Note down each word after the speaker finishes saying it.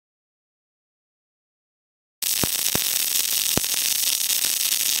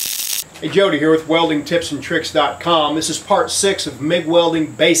Hey, Jody here with weldingtipsandtricks.com. This is part 6 of MIG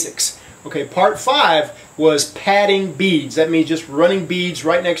welding basics. Okay, part 5 was padding beads. That means just running beads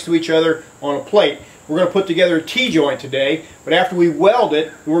right next to each other on a plate. We're going to put together a T-joint today, but after we weld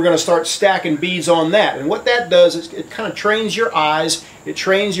it, we're going to start stacking beads on that. And what that does is it kind of trains your eyes, it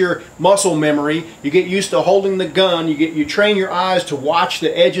trains your muscle memory. You get used to holding the gun, you train your eyes to watch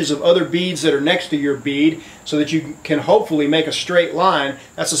the edges of other beads that are next to your bead so that you can hopefully make a straight line.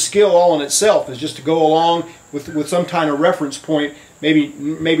 That's a skill all in itself, is just to go along with some kind of reference point,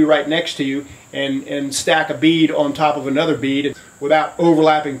 maybe right next to you, and stack a bead on top of another bead without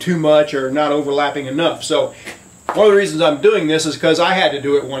overlapping too much or not overlapping enough. So one of the reasons I'm doing this is because I had to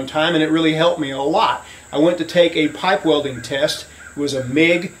do it one time and it really helped me a lot. I went to take a pipe welding test. It was a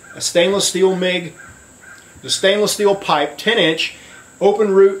MIG, a stainless steel MIG, the stainless steel pipe, 10-inch,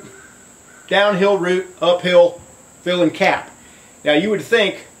 open root, downhill root, uphill, fill and cap. Now you would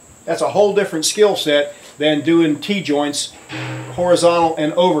think that's a whole different skill set than doing T-joints, horizontal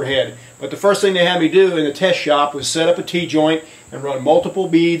and overhead. But the first thing they had me do in the test shop was set up a T-joint and run multiple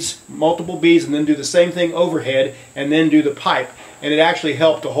beads, and then do the same thing overhead, and then do the pipe. And it actually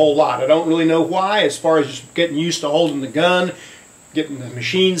helped a whole lot. I don't really know why, as far as just getting used to holding the gun, getting the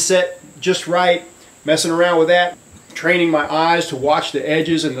machine set just right, messing around with that, training my eyes to watch the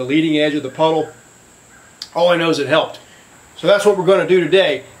edges and the leading edge of the puddle. All I know is it helped. So that's what we're going to do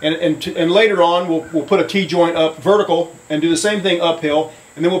today. And later on, we'll put a T-joint up vertical and do the same thing uphill.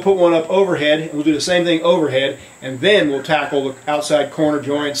 And then we'll put one up overhead, and we'll do the same thing overhead, and then we'll tackle the outside corner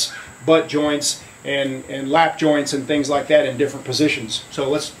joints, butt joints, and lap joints and things like that in different positions. So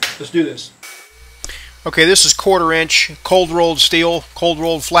let's do this. Okay, this is 1/4 inch cold rolled steel, cold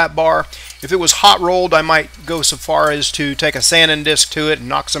rolled flat bar. If it was hot rolled, I might go so far as to take a sanding disc to it and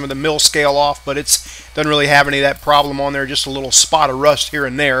knock some of the mill scale off, but it doesn't really have any of that problem on there, just a little spot of rust here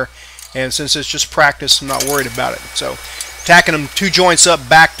and there. And since it's just practice, I'm not worried about it. So tacking them 2 joints up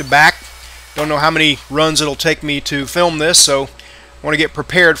back to back. Don't know how many runs it'll take me to film this, so I want to get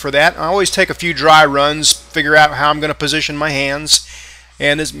prepared for that. I always take a few dry runs, figure out how I'm going to position my hands.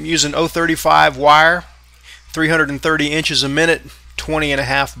 And I'm using 035 wire, 330 inches a minute,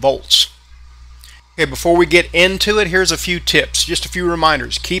 20.5 volts. Okay, before we get into it, here's a few tips, just a few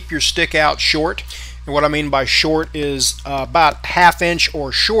reminders. Keep your stick out short. And what I mean by short is about 1/2 inch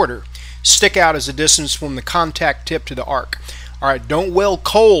or shorter. Stick out is the distance from the contact tip to the arc. Alright, don't weld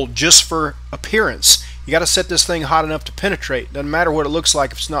cold just for appearance. You got to set this thing hot enough to penetrate. Doesn't matter what it looks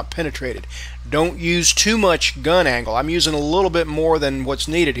like if it's not penetrated. Don't use too much gun angle. I'm using a little bit more than what's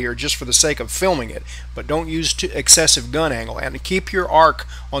needed here just for the sake of filming it. But don't use excessive gun angle. And keep your arc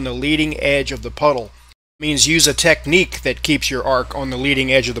on the leading edge of the puddle. It means use a technique that keeps your arc on the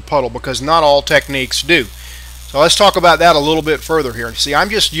leading edge of the puddle, because not all techniques do. So let's talk about that a little bit further here. See, I'm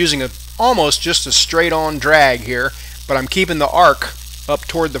just using almost just a straight on drag here, but I'm keeping the arc up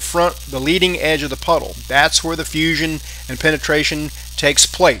toward the front, the leading edge of the puddle. That's where the fusion and penetration takes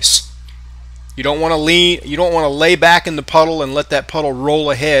place. You don't want to lay back in the puddle and let that puddle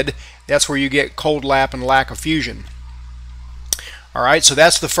roll ahead. That's where you get cold lap and lack of fusion. Alright, so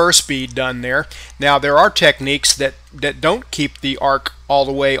that's the first bead done there. Now there are techniques that don't keep the arc all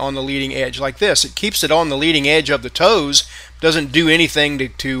the way on the leading edge like this. It keeps it on the leading edge of the toes, doesn't do anything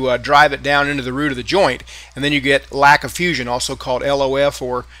to drive it down into the root of the joint, and then you get lack of fusion, also called LOF,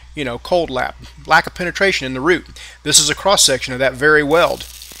 or cold lap, lack of penetration in the root. This is a cross section of that very weld.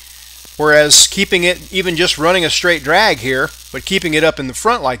 Whereas keeping it, even just running a straight drag here, but keeping it up in the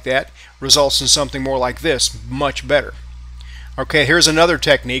front like that, results in something more like this, much better. Okay, here's another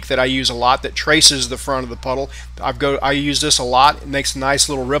technique that I use a lot that traces the front of the puddle. I use this a lot. It makes nice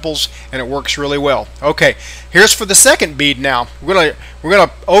little ripples and it works really well. Okay, here's for the second bead now. We're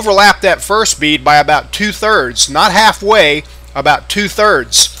gonna overlap that first bead by about 2/3, not halfway, about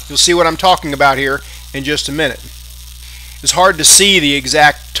 2/3. You'll see what I'm talking about here in just a minute. It's hard to see the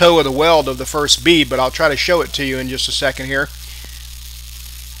exact toe of the weld of the first bead, but I'll try to show it to you in just a second here.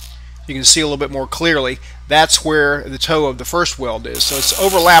 You can see a little bit more clearly. That's where the toe of the first weld is. So it's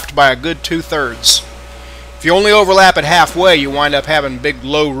overlapped by a good 2/3. If you only overlap it halfway, you wind up having big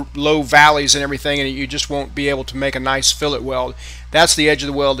low valleys and everything, and you just won't be able to make a nice fillet weld. That's the edge of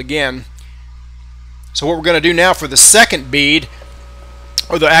the weld again. So what we're going to do now for the second bead,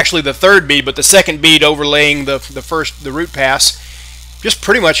 or actually the third bead, but the second bead overlaying the root pass, just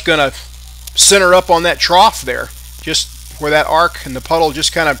pretty much going to center up on that trough there, just where that arc and the puddle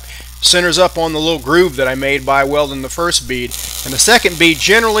just kind of centers up on the little groove that I made by welding the first bead. And the second bead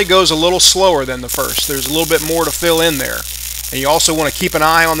generally goes a little slower than the first. There's a little bit more to fill in there. And you also want to keep an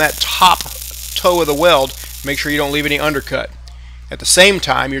eye on that top toe of the weld. Make sure you don't leave any undercut. At the same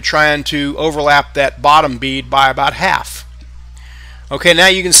time, you're trying to overlap that bottom bead by about half. Okay, now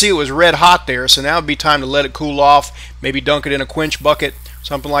you can see it was red hot there, so now would be time to let it cool off, maybe dunk it in a quench bucket,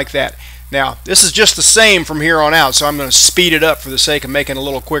 something like that. Now, this is just the same from here on out, so I'm going to speed it up for the sake of making a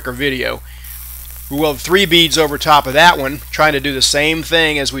little quicker video. We weld 3 beads over top of that one, trying to do the same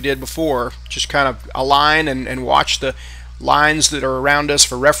thing as we did before. Just kind of align and watch the lines that are around us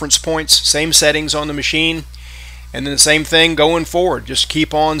for reference points. Same settings on the machine. And then the same thing going forward. Just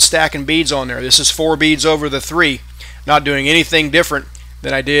keep on stacking beads on there. This is 4 beads over the 3. Not doing anything different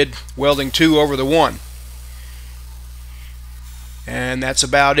than I did welding 2 over the 1. And that's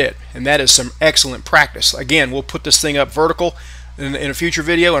about it. And that is some excellent practice. Again, we'll put this thing up vertical in a future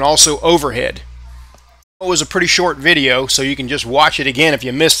video, and also overhead. It was a pretty short video, so you can just watch it again if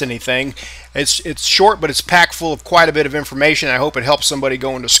you missed anything. It's short, but it's packed full of quite a bit of information. I hope it helps somebody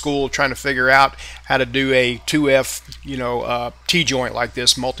going to school trying to figure out how to do a 2F, T-joint like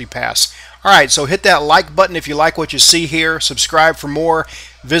this, multi-pass. Alright, so hit that like button if you like what you see here. Subscribe for more.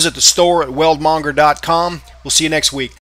 Visit the store at weldmonger.com. We'll see you next week.